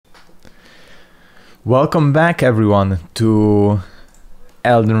Welcome back, everyone, to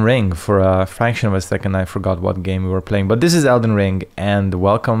Elden Ring. For a fraction of a second, I forgot what game we were playing, but this is Elden Ring, and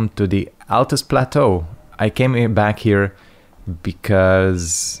welcome to the Altus Plateau. I came back here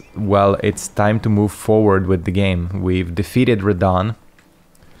because, well, it's time to move forward with the game. We've defeated Radon,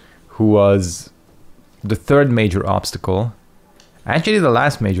 who was the third major obstacle. Actually, the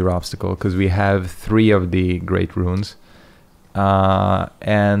last major obstacle, because we have 3 of the Great Runes.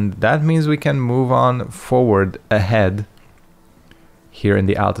 And that means we can move on forward ahead here in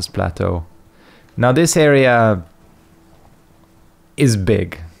the Altus Plateau. Now this area is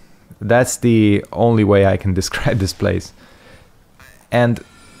big. That's the only way I can describe this place. And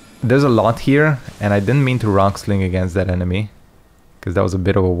there's a lot here, and I didn't mean to rock sling against that enemy, because that was a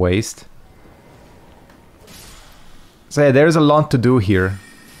bit of a waste. So yeah, there's a lot to do here,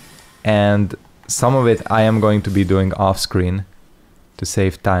 and some of it I am going to be doing off screen to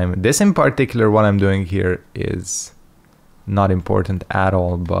save time. This in particular, what I'm doing here is not important at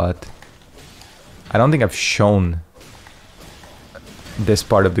all, but I don't think I've shown this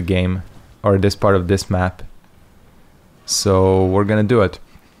part of the game or this part of this map. So we're gonna do it.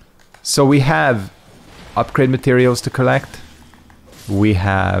 So we have upgrade materials to collect. We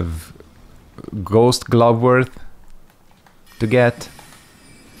have Ghost Gloveworth to get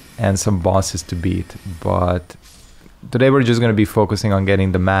and some bosses to beat, but today we're just going to be focusing on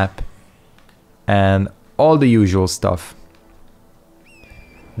getting the map and all the usual stuff,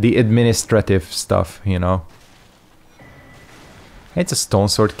 the administrative stuff, you know. It's a stone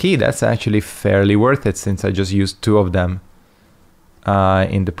sword key. That's actually fairly worth it, since I just used 2 of them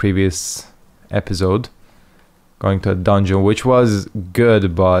in the previous episode, going to a dungeon, which was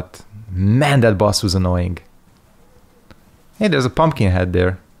good, but man, that boss was annoying. Hey, there's a pumpkin head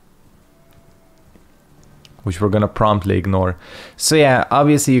there, which we're gonna promptly ignore. So yeah,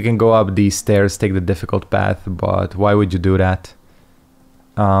 obviously you can go up these stairs, take the difficult path, but why would you do that?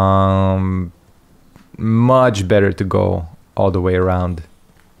 Much better to go all the way around.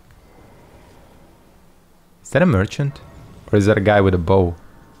 Is that a merchant? Or is that a guy with a bow?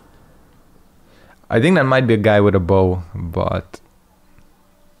 I think that might be a guy with a bow, but...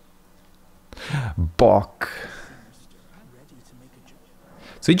 Bok.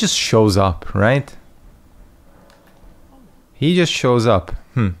 So he just shows up, right? He just shows up.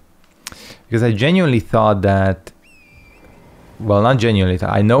 Because I genuinely thought that... Well, not genuinely.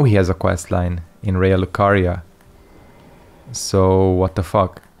 I know he has a quest line in Rea Lucaria. So, what the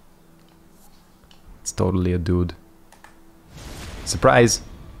fuck? It's totally a dude. Surprise!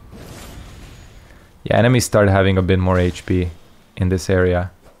 Yeah, enemies start having a bit more HP in this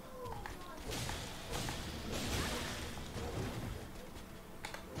area.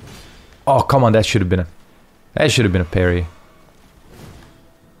 Oh, come on, that should have been a parry.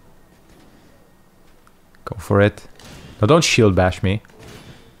 Go for it. No, don't shield bash me.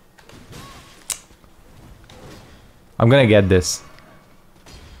 I'm gonna get this.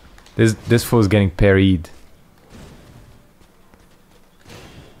 This fool's getting parried.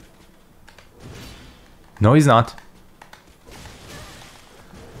 No, he's not.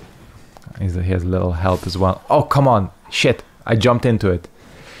 He has a little health as well. Oh, come on. Shit. I jumped into it.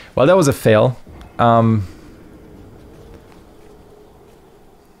 Well, that was a fail. I'm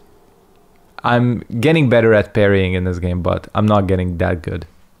getting better at parrying in this game, but I'm not getting that good.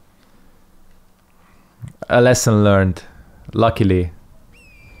 A lesson learned. Luckily,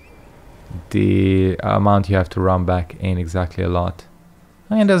 the amount you have to run back ain't exactly a lot.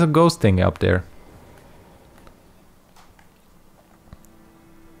 And there's a ghost thing up there.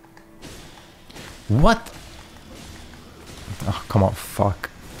 What? Oh, come on, fuck.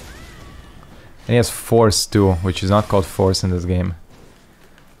 And he has force too, which is not called force in this game.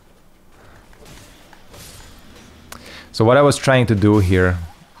 So what I was trying to do here...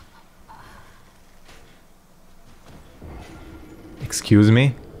 Excuse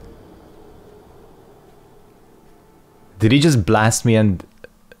me? Did he just blast me and...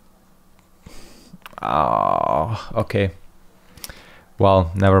 Oh, okay.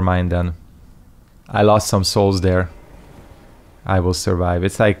 Well, never mind then. I lost some souls there. I will survive.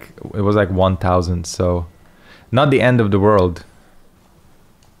 It's like... It was like 1,000, so... Not the end of the world.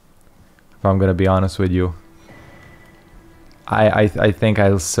 If I'm gonna be honest with you. I think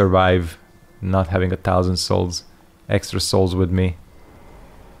I'll survive not having 1,000 souls, extra souls with me.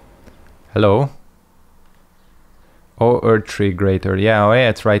 Hello? Oh, Earth Tree Greater. Yeah, oh yeah,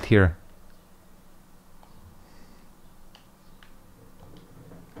 it's right here.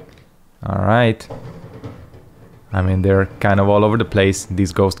 Alright. I mean, they're kind of all over the place,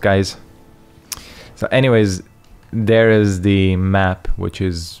 these ghost guys. So anyways, there is the map, which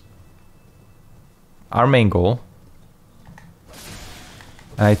is our main goal.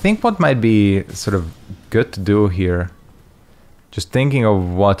 And I think what might be sort of good to do here, just thinking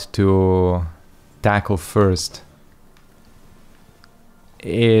of what to tackle first,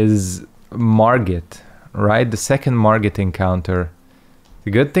 is Margit, right? The second Margit encounter.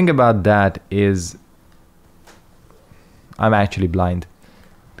 The good thing about that is I'm actually blind.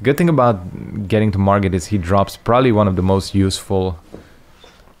 The good thing about getting to Margit is he drops probably one of the most useful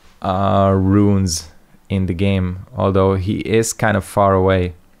runes in the game, although he is kind of far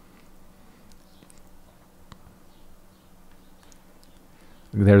away.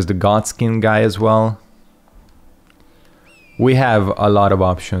 There's the Godskin guy as well. We have a lot of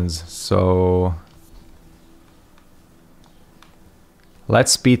options, so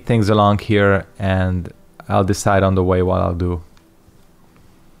let's speed things along here and I'll decide on the way what I'll do.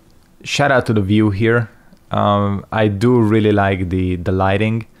 Shout out to the view here. I do really like the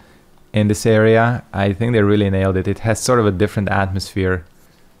lighting in this area. I think they really nailed it. It has sort of a different atmosphere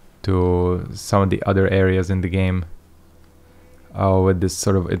to some of the other areas in the game. Oh, with this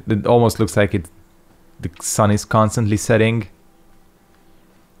sort of, it almost looks like the sun is constantly setting.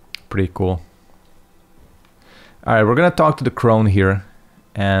 Pretty cool. All right, we're gonna talk to the crone here,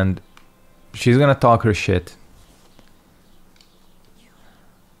 and she's gonna talk her shit.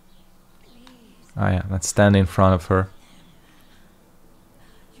 Oh yeah, let's stand in front of her.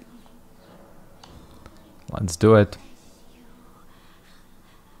 Let's do it.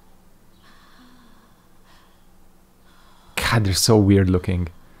 God, they're so weird looking.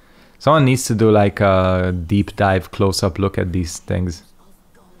 Someone needs to do like a deep dive close-up look at these things.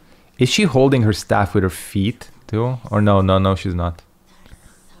 Is she holding her staff with her feet too? Or no, she's not.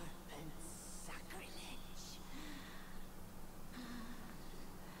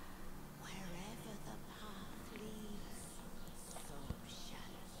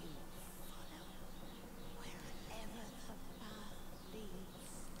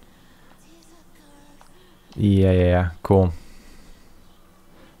 Yeah, cool.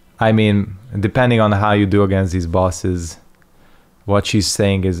 I mean, depending on how you do against these bosses, what she's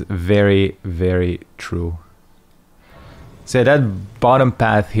saying is very, very true. So that bottom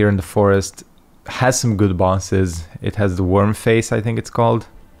path here in the forest has some good bosses. It has the worm face, I think it's called.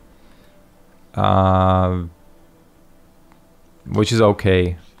 Which is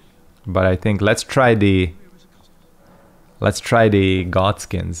okay. But I think let's try the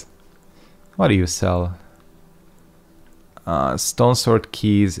Godskins. What do you sell? Stone sword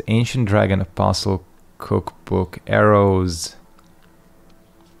keys, ancient dragon apostle cookbook, arrows.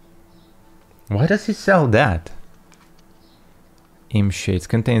 Why does he sell that? Imp shades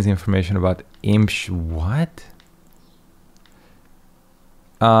contains information about what?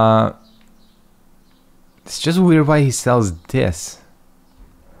 It's just weird why he sells this.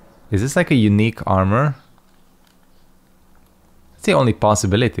 Is this like a unique armor? That's the only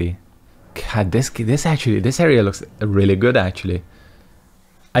possibility. God, this area looks really good actually.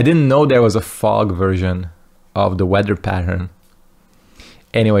 I didn't know there was a fog version of the weather pattern.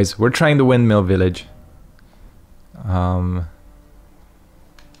 Anyways, we're trying the windmill village. The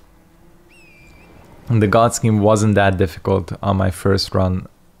god scheme wasn't that difficult on my first run,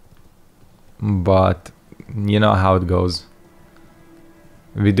 but you know how it goes.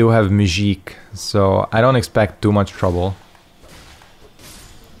 We do have Magique, so I don't expect too much trouble.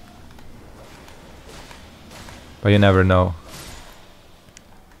 But you never know.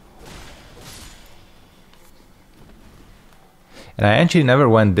 And I actually never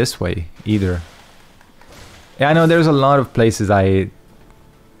went this way either. Yeah, I know there's a lot of places I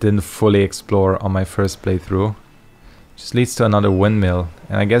didn't fully explore on my first playthrough. Just leads to another windmill.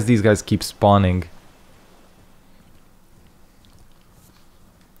 And I guess these guys keep spawning.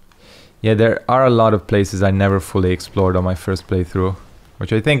 Yeah, there are a lot of places I never fully explored on my first playthrough,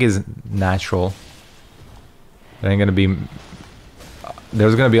 which I think is natural. There's gonna be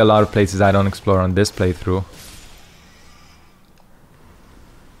a lot of places I don't explore on this playthrough.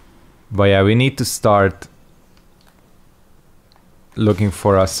 But yeah, we need to start looking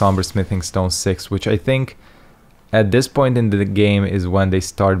for a Somber Smithing Stone 6, which I think at this point in the game is when they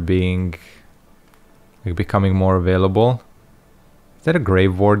start being becoming more available. Is that a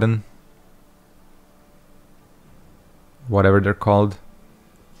Grave Warden? Whatever they're called.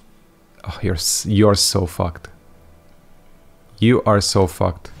 Oh, you're so fucked. You are so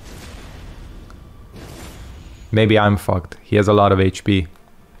fucked. Maybe I'm fucked. He has a lot of HP.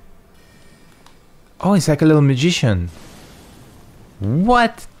 Oh, he's like a little magician.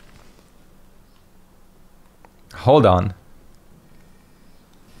 What? Hold on.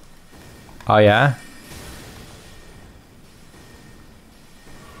 Oh yeah?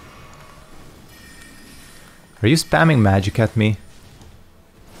 Are you spamming magic at me?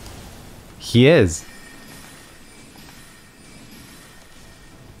 He is.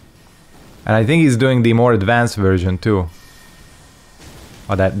 And I think he's doing the more advanced version too.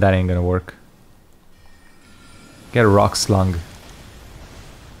 Oh, that ain't gonna work. Get a rock slung.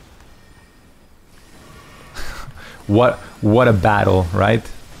 What a battle, right?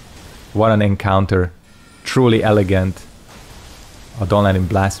 What an encounter. Truly elegant. Oh, don't let him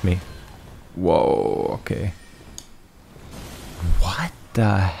blast me. Whoa, okay. What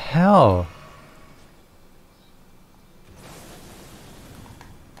the hell?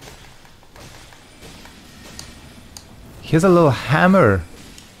 He has a little hammer.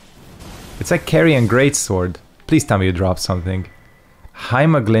 It's like carrying greatsword. Please tell me you dropped something.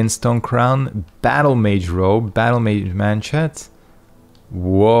 Haima Glintstone Crown, Battle Mage Robe, Battle Mage Manchet.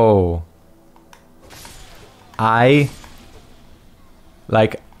 Whoa. I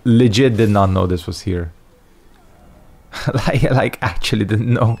like legit did not know this was here. like actually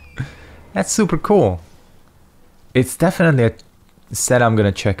didn't know. That's super cool. It's definitely a set I'm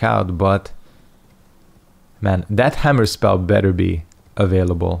gonna check out, but man, that hammer spell better be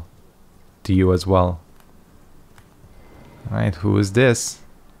available to you as well. Alright, who is this?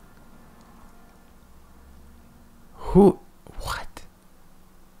 Who? What?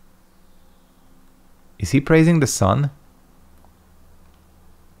 Is he praising the sun?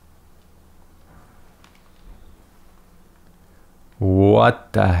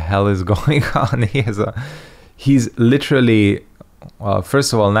 What the hell is going on? He's literally, well,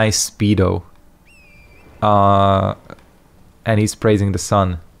 first of all, nice speedo. And he's praising the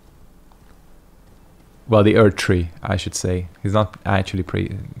sun. Well, the earth tree, I should say. He's not actually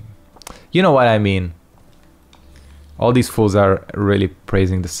praising. You know what I mean. All these fools are really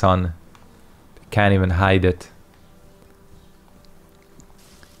praising the sun. They can't even hide it.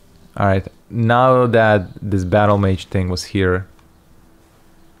 Alright, now that this battle mage thing was here,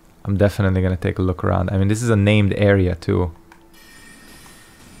 I'm definitely gonna take a look around. I mean, this is a named area too.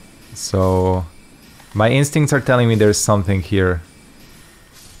 So my instincts are telling me there's something here.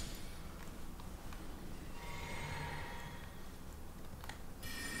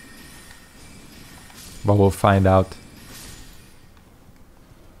 But we'll find out.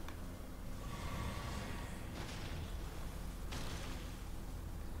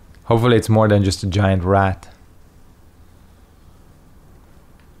 Hopefully it's more than just a giant rat.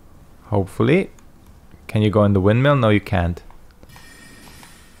 Hopefully. Can you go in the windmill? No, you can't.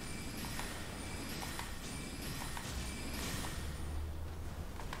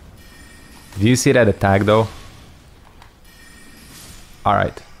 Do you see that attack though?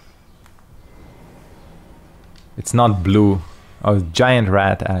 Alright. It's not blue. Oh, giant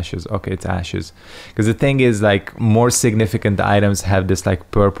rat ashes. Okay, it's ashes. Because the thing is, like, more significant items have this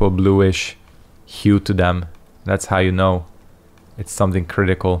like purple bluish hue to them. That's how you know it's something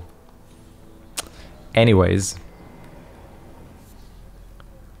critical. Anyways,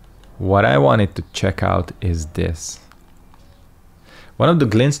 what I wanted to check out is this. One of the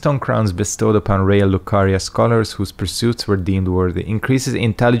glintstone crowns bestowed upon Rhea Lucaria scholars whose pursuits were deemed worthy increases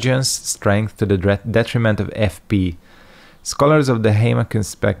intelligence strength to the detriment of FP. Scholars of the Haima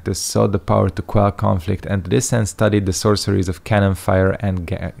Conspectus sought the power to quell conflict and to this end studied the sorceries of cannon fire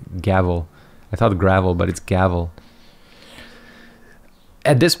and gavel. I thought gravel, but it's gavel.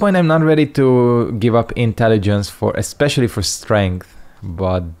 At this point, I'm not ready to give up intelligence especially for strength,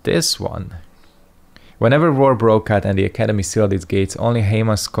 but this one. Whenever war broke out and the academy sealed its gates, only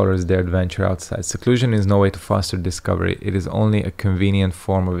Haima scholars dared venture outside. Seclusion is no way to foster discovery. It is only a convenient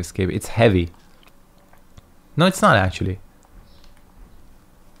form of escape. It's heavy. No, it's not actually.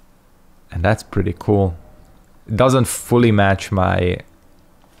 And that's pretty cool. It doesn't fully match my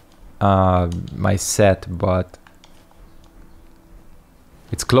my set, but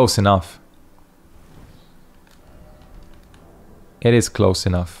it's close enough. It is close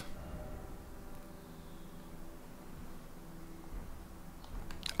enough.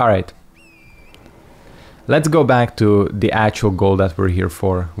 Alright. Let's go back to the actual goal that we're here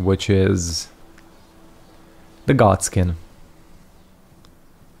for, which is the Godskin.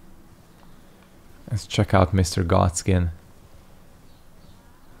 Let's check out Mr. Godskin.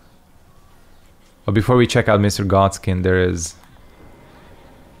 But before we check out Mr. Godskin,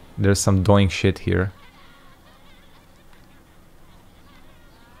 there's some doing shit here.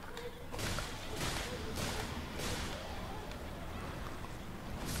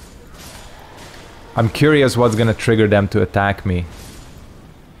 I'm curious what's gonna trigger them to attack me.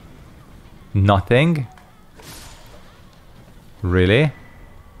 Nothing? Really?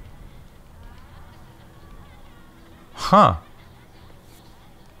 Huh.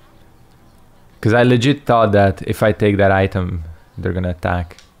 Because I legit thought that if I take that item, they're gonna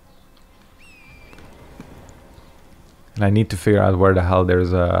attack. And I need to figure out where the hell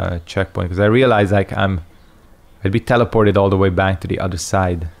there's a checkpoint. Because I realize like I'd be teleported all the way back to the other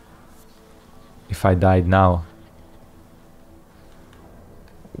side if I died now.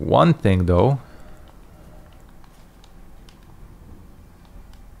 One thing though,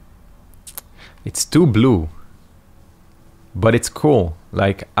 it's too blue, but it's cool.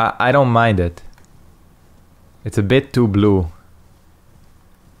 Like I don't mind it. It's a bit too blue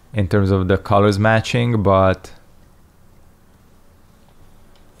in terms of the colors matching, but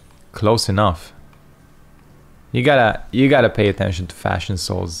close enough. You gotta pay attention to fashion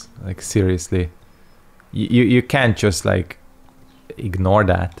souls, like seriously. You can't just like ignore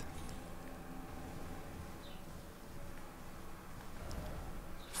that.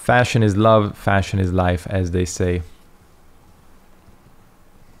 Fashion is love, fashion is life, as they say.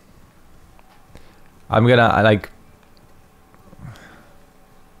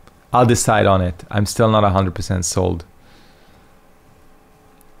 I'll decide on it. I'm still not 100% sold.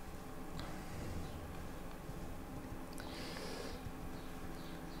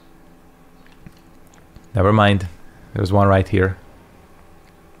 Never mind. There's one right here.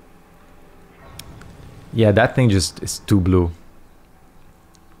 Yeah, that thing just is too blue.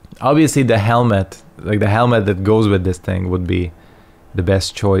 Obviously the helmet, like the helmet that goes with this thing would be the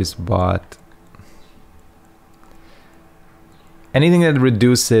best choice, but anything that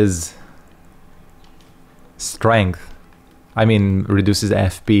reduces strength, I mean reduces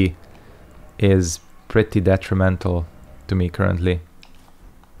FP, is pretty detrimental to me currently.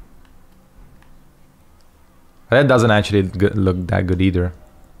 That doesn't actually look that good either,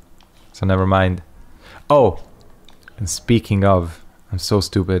 so never mind. Oh, and speaking of, I'm so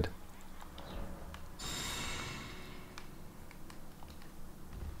stupid.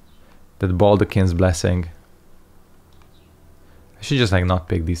 That Baldachin's Blessing. I should just like not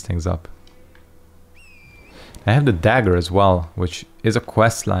pick these things up. I have the dagger as well, which is a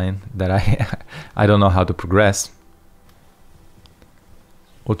quest line that I don't know how to progress.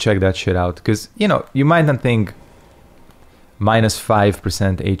 We'll check that shit out, because you know, you might not think minus 5%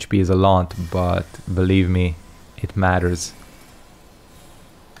 HP is a lot, but believe me, it matters.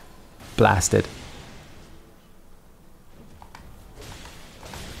 Blasted.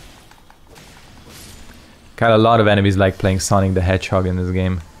 Got a lot of enemies like playing Sonic the Hedgehog in this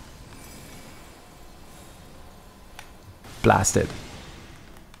game. Blasted.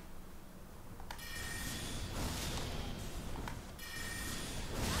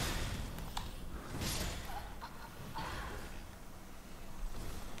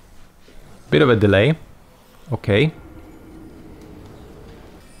 Bit of a delay. Okay.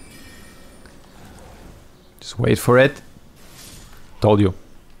 Just wait for it. Told you.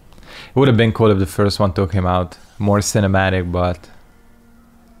 It would have been cool if the first one took him out. More cinematic, but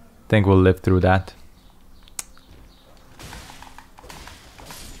I think we'll live through that.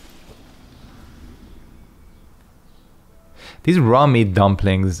 These raw meat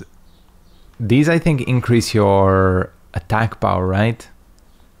dumplings, these I think increase your attack power, right?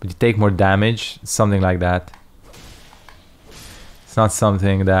 But you take more damage, something like that. It's not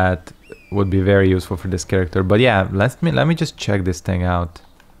something that would be very useful for this character. But yeah, let me just check this thing out.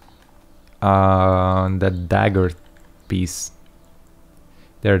 That dagger piece.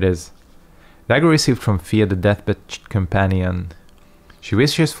 There it is. Dagger received from Fia, the deathbed companion. She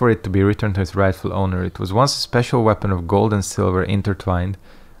wishes for it to be returned to its rightful owner. It was once a special weapon of gold and silver intertwined,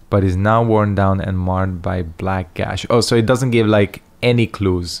 but is now worn down and marred by black gash. Oh, so it doesn't give like any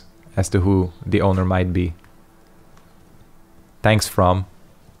clues as to who the owner might be. Thanks, From.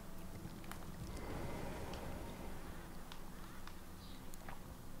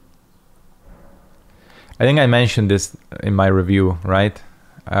 I think I mentioned this in my review, right?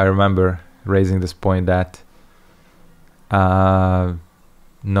 I remember raising this point that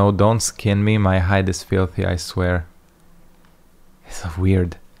no, don't skin me, my hide is filthy, I swear. It's so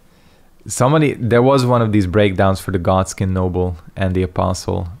weird. There was one of these breakdowns for the Godskin Noble and the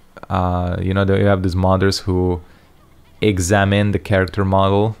Apostle. You know, you have these modders who examine the character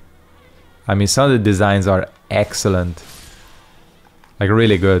model. I mean, some of the designs are excellent. Like,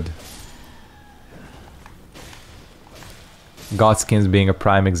 really good. Godskins being a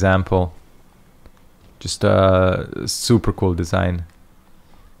prime example. Just a super cool design.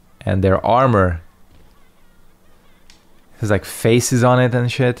 And their armor has like faces on it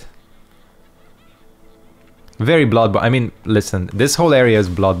and shit. Very Bloodborne. I mean, listen, this whole area is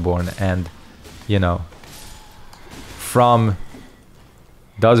Bloodborne, and you know, From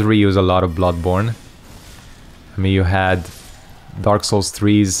does reuse a lot of Bloodborne. I mean, you had Dark Souls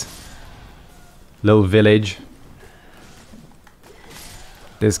 3's little village.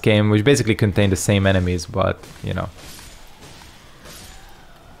 This game, which basically contained the same enemies, but, you know,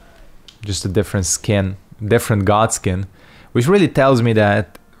 just a different skin, different god skin, which really tells me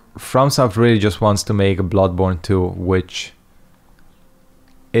that FromSoft really just wants to make a Bloodborne 2, which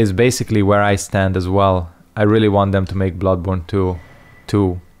is basically where I stand as well. I really want them to make Bloodborne 2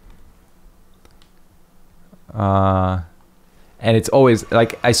 too. And it's always,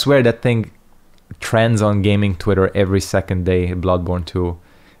 like, I swear that thing trends on gaming Twitter every second day, Bloodborne 2.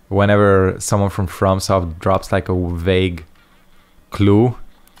 Whenever someone from FromSoft drops like a vague clue,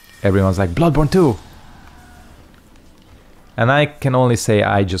 everyone's like, Bloodborne 2! And I can only say,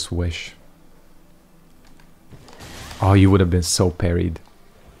 I just wish. Oh, you would have been so parried.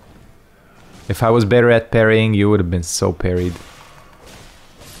 If I was better at parrying, you would have been so parried.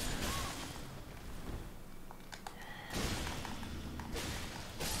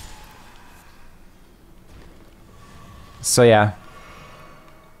 So yeah.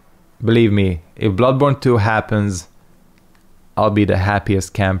 Believe me, if Bloodborne 2 happens, I'll be the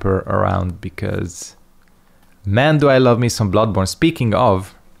happiest camper around, because man, do I love me some Bloodborne. Speaking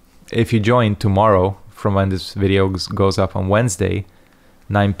of, if you join tomorrow, from when this video goes up on Wednesday,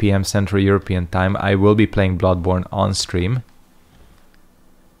 9 PM Central European Time, I will be playing Bloodborne on stream.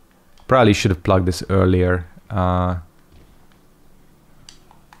 Probably should have plugged this earlier, but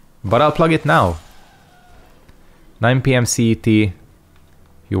I'll plug it now. 9 PM CET.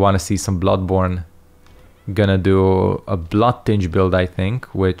 You want to see some Bloodborne. Gonna do a Blood Tinge build, I think,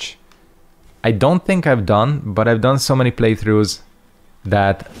 which I don't think I've done, but I've done so many playthroughs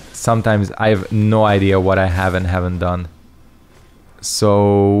that sometimes I have no idea what I have and haven't done.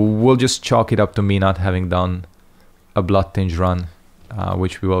 So we'll just chalk it up to me not having done a Blood Tinge run,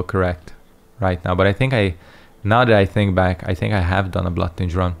 which we will correct right now. But I think now that I think back, I think I have done a Blood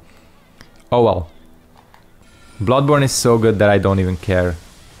Tinge run. Oh well. Bloodborne is so good that I don't even care.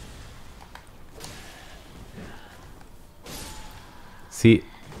 See,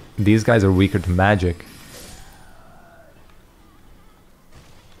 these guys are weaker to magic.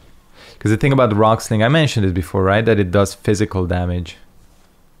 Because the thing about the Rock Sling, I mentioned it before, right? That it does physical damage.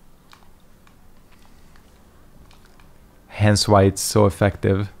 Hence why it's so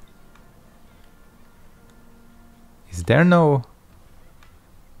effective. Is there no...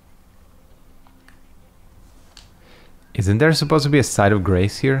 Isn't there supposed to be a side of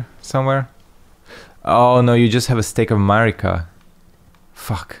grace here somewhere? Oh no, you just have a stake of Marika.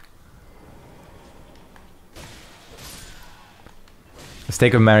 Fuck. A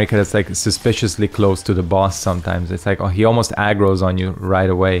stake of Marika that's like suspiciously close to the boss sometimes. It's like, oh, he almost aggroes on you right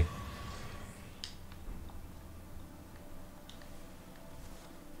away.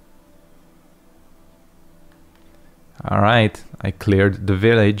 Alright, I cleared the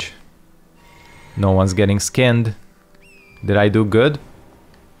village. No one's getting skinned. Did I do good?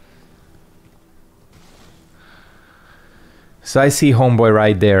 So I see homeboy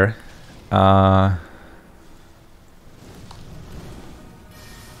right there.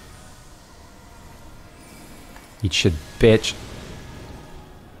 Eat shit, bitch.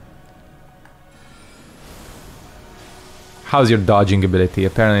 How's your dodging ability?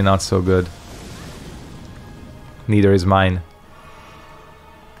 Apparently not so good. Neither is mine.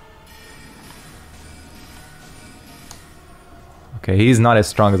 Okay, he's not as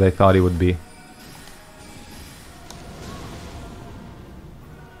strong as I thought he would be.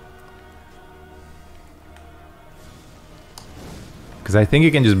 Because I think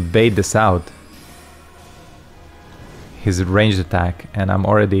you can just bait this out. His ranged attack, and I'm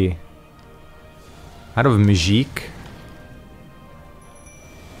already out of magique.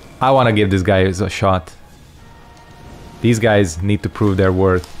 I want to give this guy a shot. These guys need to prove their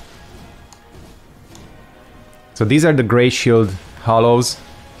worth. So these are the Greatshield Hollows.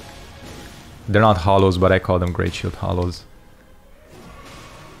 They're not hollows, but I call them Greatshield Hollows.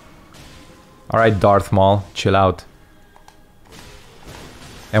 Alright, Darth Maul, chill out.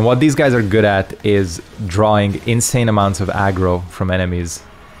 And what these guys are good at is drawing insane amounts of aggro from enemies.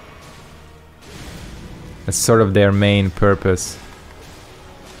 That's sort of their main purpose.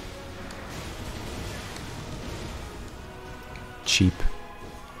 Cheap.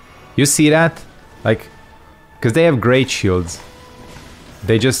 You see that? Like, because they have great shields.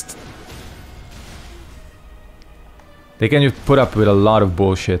 They just... They can just put up with a lot of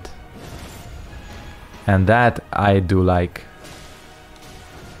bullshit. And that I do like.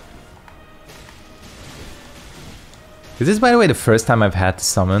 Is this, by the way, the first time I've had to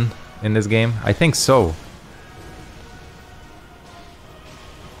summon in this game? I think so.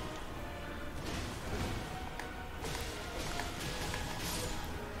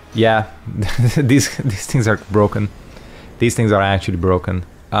 Yeah, these things are broken. These things are actually broken.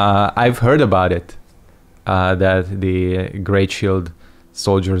 I've heard about it, that the Greatshield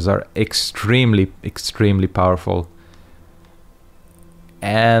soldiers are extremely, extremely powerful.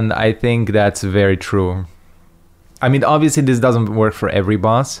 And I think that's very true. I mean, obviously this doesn't work for every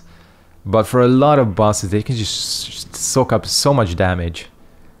boss, but for a lot of bosses, they can just soak up so much damage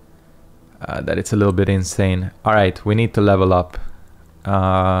that it's a little bit insane. All right, we need to level up.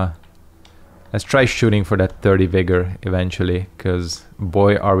 Let's try shooting for that 30 vigor eventually, because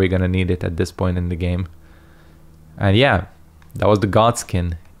boy, are we gonna need it at this point in the game. And yeah, that was the God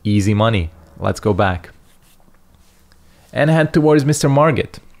skin. Easy money. Let's go back. And head towards Mr.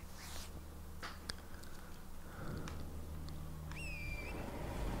 Margit.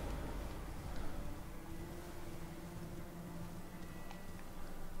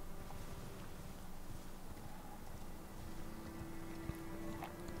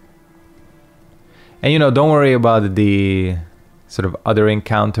 And you know, don't worry about the sort of other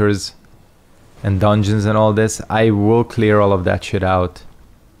encounters and dungeons and all this. I will clear all of that shit out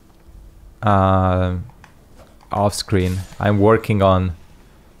off screen. I'm working on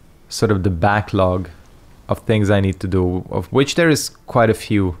sort of the backlog of things I need to do, of which there is quite a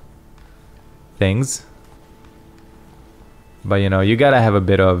few things. But you know, you gotta have a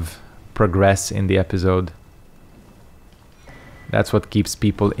bit of progress in the episode. That's what keeps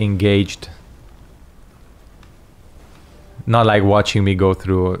people engaged. Not like watching me go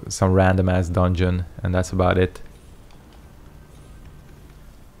through some random ass dungeon and that's about it.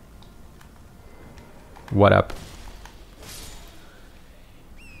 What up?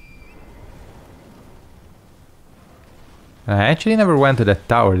 I actually never went to that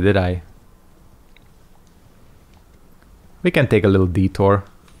tower, did I? We can take a little detour.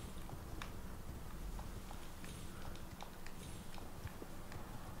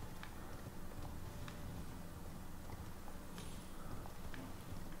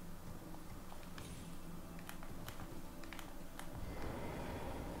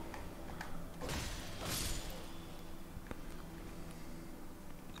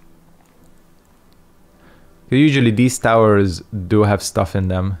 Usually these towers do have stuff in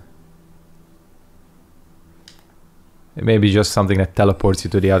them. It may be just something that teleports you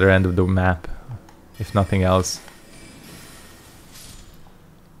to the other end of the map, if nothing else.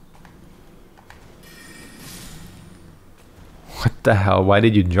 What the hell? Why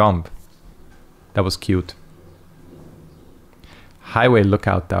did you jump? That was cute. Highway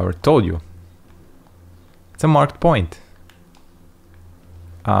lookout tower. Told you. It's a marked point.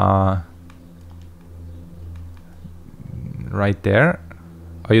 Right there.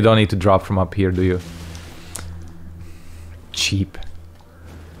 Oh, you don't need to drop from up here, do you? Cheap.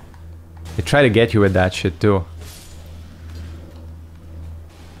 They try to get you with that shit too.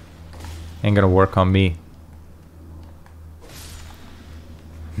 Ain't gonna work on me.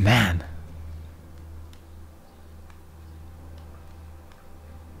 Man.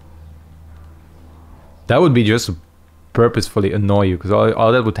 That would be just purposefully annoy you, because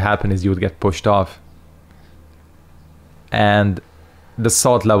all that would happen is you would get pushed off. And the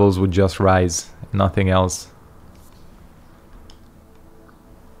salt levels would just rise, nothing else.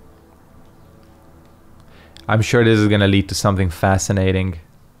 I'm sure this is gonna lead to something fascinating.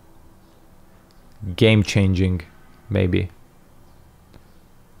 Game-changing, maybe.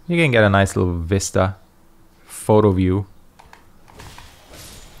 You can get a nice little vista. Photo view.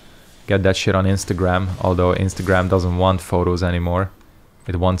 Get that shit on Instagram, although Instagram doesn't want photos anymore.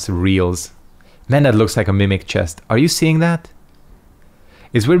 It wants reels. Man, that looks like a mimic chest. Are you seeing that?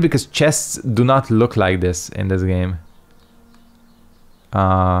 It's weird because chests do not look like this in this game.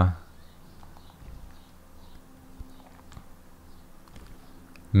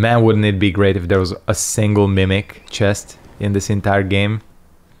 Man, wouldn't it be great if there was a single mimic chest in this entire game?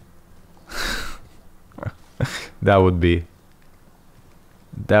 That would be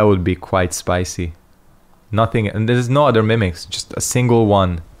quite spicy. Nothing, and there's no other mimics, just a single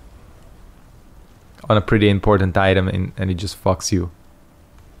one on a pretty important item, and it just fucks you.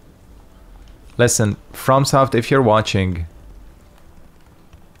 Listen, FromSoft, if you're watching,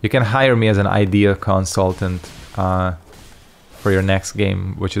 you can hire me as an idea consultant for your next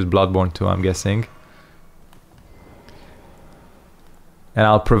game, which is Bloodborne 2, I'm guessing. And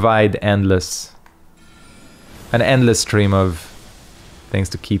I'll provide an endless stream of things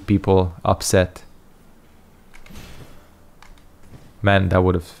to keep people upset. Man, that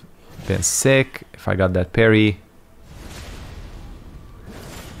would have been sick if I got that parry.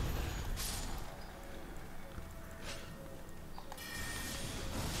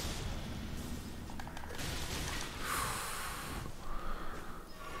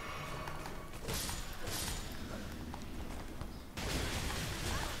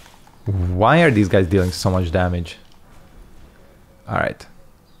 Why are these guys dealing so much damage? Alright.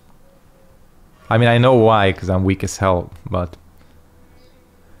 I mean, I know why, because I'm weak as hell, but...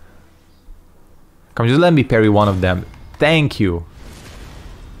 Come, just let me parry one of them. Thank you.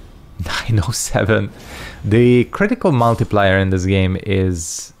 907. The critical multiplier in this game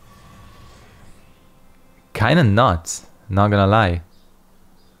is... kind of nuts, not gonna lie.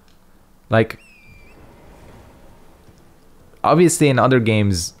 Like... Obviously in other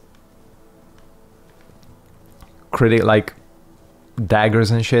games... like...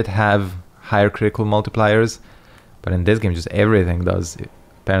 daggers and shit have higher critical multipliers, but in this game just everything does,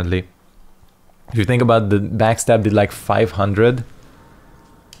 apparently. If you think about the backstab did like 500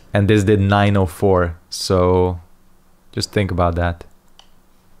 and this did 904, so just think about that.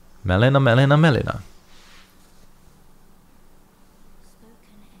 Melina, Melina, Melina.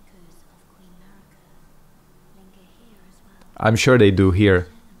 I'm sure they do here.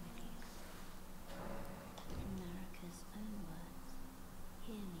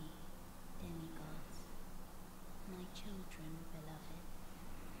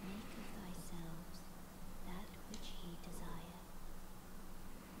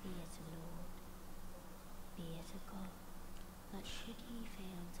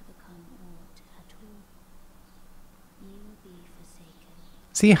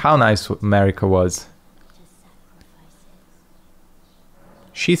 See how nice Marika was.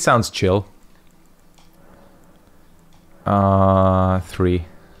 She sounds chill. 3.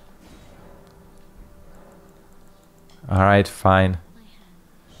 Alright, fine.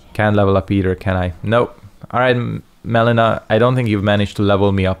 Can't level up either, can I? Nope. Alright, Melina, I don't think you've managed to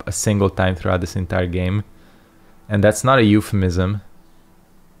level me up a single time throughout this entire game. And that's not a euphemism.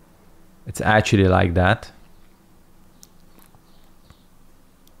 It's actually like that.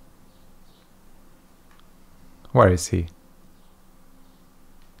 Where is he?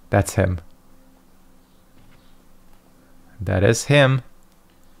 That's him. That is him.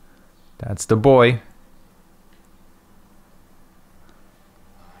 That's the boy.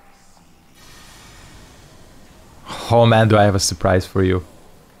 Oh man, do I have a surprise for you.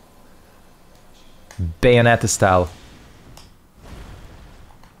 Bayonetta style.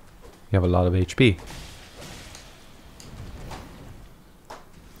 You have a lot of HP.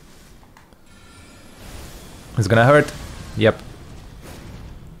 It's gonna hurt. Yep.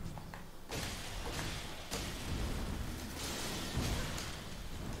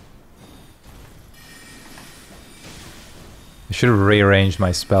 I should have rearranged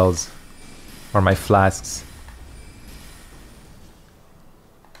my spells. Or my flasks.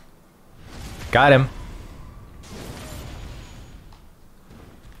 Got him.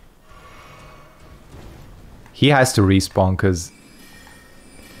 He has to respawn because...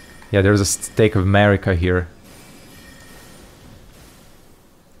 yeah, there's a stake of Marika here.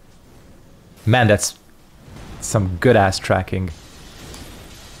 Man, that's some good ass tracking.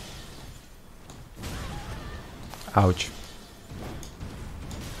 Ouch.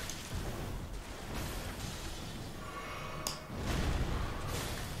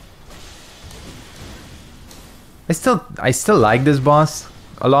 I still like this boss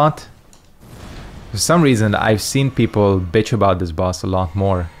a lot. For some reason, I've seen people bitch about this boss a lot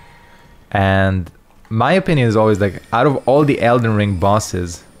more. And my opinion is always like, out of all the Elden Ring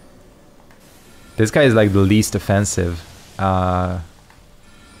bosses, this guy is like the least offensive. And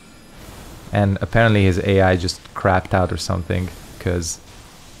apparently his AI just crapped out or something, because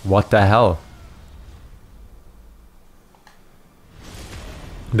what the hell?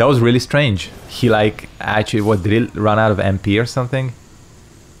 That was really strange. He like actually, what, did he run out of MP or something?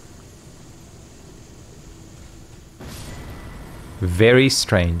 Very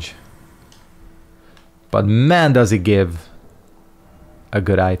strange. But man, does he give a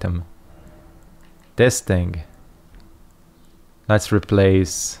good item. This thing. Let's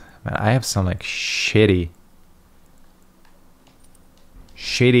replace... man, I have some like shitty,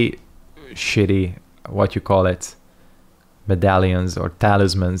 what you call it, medallions or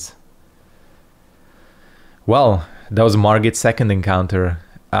talismans. Well, that was Margit's second encounter.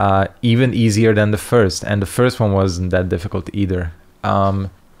 Even easier than the first, and the first one wasn't that difficult either.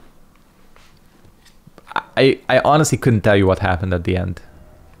 I honestly couldn't tell you what happened at the end,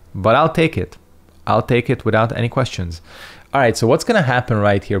 but I'll take it. I'll take it without any questions. Alright, so what's gonna happen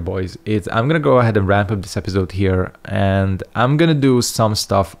right here, boys, is I'm gonna go ahead and wrap up this episode here, and I'm gonna do some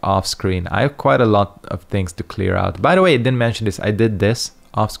stuff off screen. I have quite a lot of things to clear out. By the way, I didn't mention this, I did this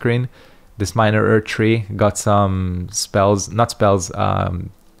off screen. This minor earth tree, got some spells, not spells,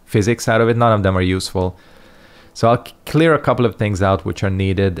 physics out of it. None of them are useful. So I'll clear a couple of things out which are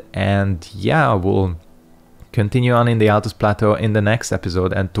needed, and yeah, we'll continue on in the Altus Plateau in the next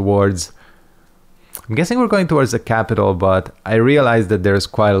episode and towards... I'm guessing we're going towards the capital, but I realized that there's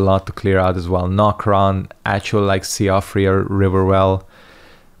quite a lot to clear out as well. Nokron, actual like Siofria, Riverwell.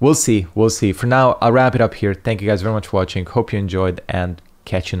 We'll see, we'll see. For now, I'll wrap it up here. Thank you guys very much for watching. Hope you enjoyed and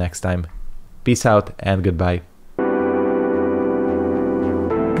catch you next time. Peace out and goodbye.